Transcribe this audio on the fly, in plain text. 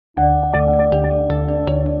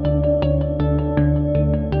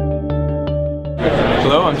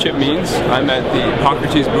I'm Chip Means. I'm at the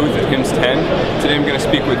Epocrates booth at HIMSS10. Today I'm going to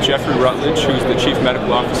speak with Jeffrey Rutledge, who's the Chief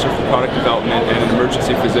Medical Officer for Product Development and an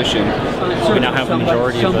emergency physician. We now have the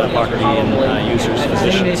majority of the Epocrates users,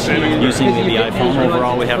 physicians, using the iPhone.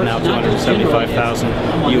 Overall, we have now 275,000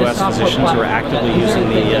 US physicians who are actively using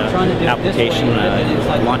the application,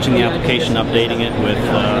 launching the application, updating it with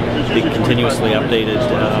the continuously updated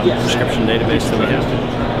prescription database that we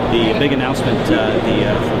have. The big announcement for the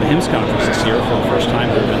HIMSS conference this year, for the first time,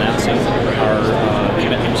 we're announcing our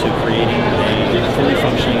commitment to creating a fully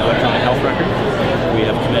functioning electronic health record. We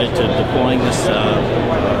have committed to deploying this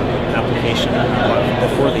application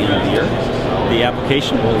before the end of the year. The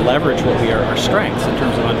application will leverage our strengths in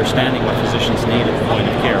terms of understanding what physicians need at the point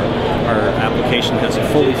of care. Our application has a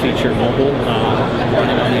fully featured mobile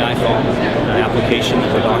running on the iPhone application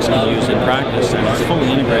that the docs can use in practice, and it's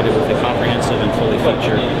fully integrated with a comprehensive and fully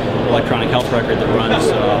featured electronic health record that runs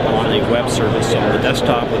on a web service. So on the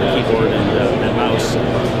desktop with a keyboard and mouse,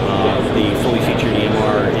 the fully featured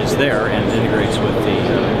EMR is there and integrates with the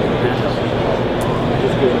handheld.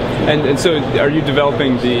 And so, are you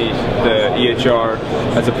developing the EHR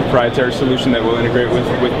as a proprietary solution that will integrate with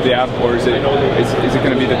the app, or is it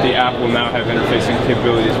going to be that the app will now have interfacing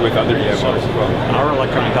capabilities with other EMRs as well? Our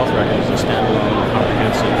electronic health record is a standalone,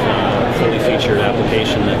 comprehensive, fully featured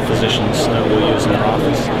application that physicians will use in their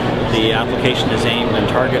office. The application is aimed and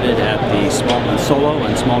targeted at the solo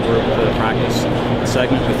and small group practice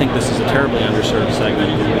segment. We think this is a terribly underserved segment.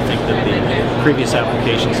 We think that the previous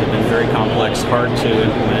applications have been very complex, hard to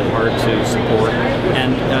implement, hard to support,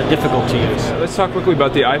 and difficult to use. Let's talk quickly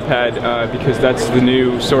about the iPad, because that's the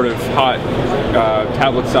new sort of hot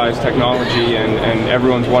tablet-sized technology, and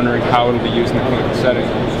everyone's wondering how it'll be used in the clinical setting.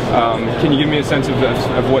 Can you give me a sense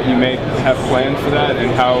of what you may have planned for that, and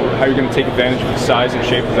how you're going to take advantage of the size and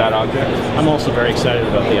shape of that object? I'm also very excited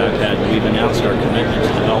about the iPad. We've announced our commitment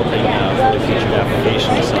to developing fully featured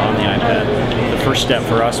applications on the iPad. The first step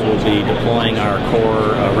for us will be deploying our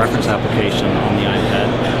core reference application on the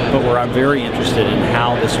iPad, but we're very interested in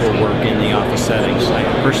how this will work in the office settings. I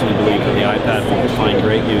personally believe that the iPad will find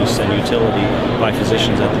great use and utility by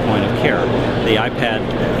physicians at the point of care. The iPad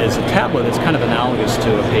is a tablet that's kind of analogous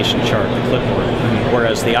to a patient chart, the clipboard,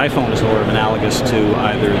 whereas the iPhone is more of analogous to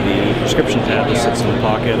either the prescription pad that sits in the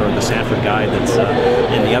pocket or the Sanford guide that's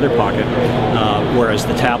in the other pocket, whereas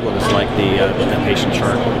the tablet is like the patient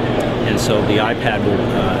chart. And so the iPad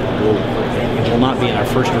will not be in our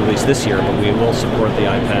first release this year, but we will support the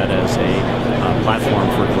iPad as a platform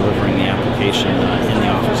for delivering the application in the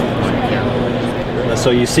office at the point of care. So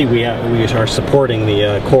you see we are supporting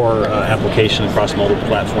the core application across multiple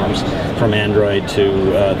platforms, from Android to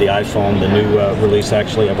the iPhone, the new release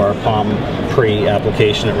actually of our Palm Pre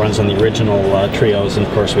application. It runs on the original Trios, and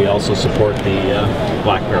of course we also support the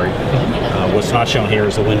BlackBerry. What's not shown here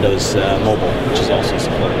is the Windows Mobile, which is also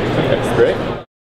supported. Okay, great.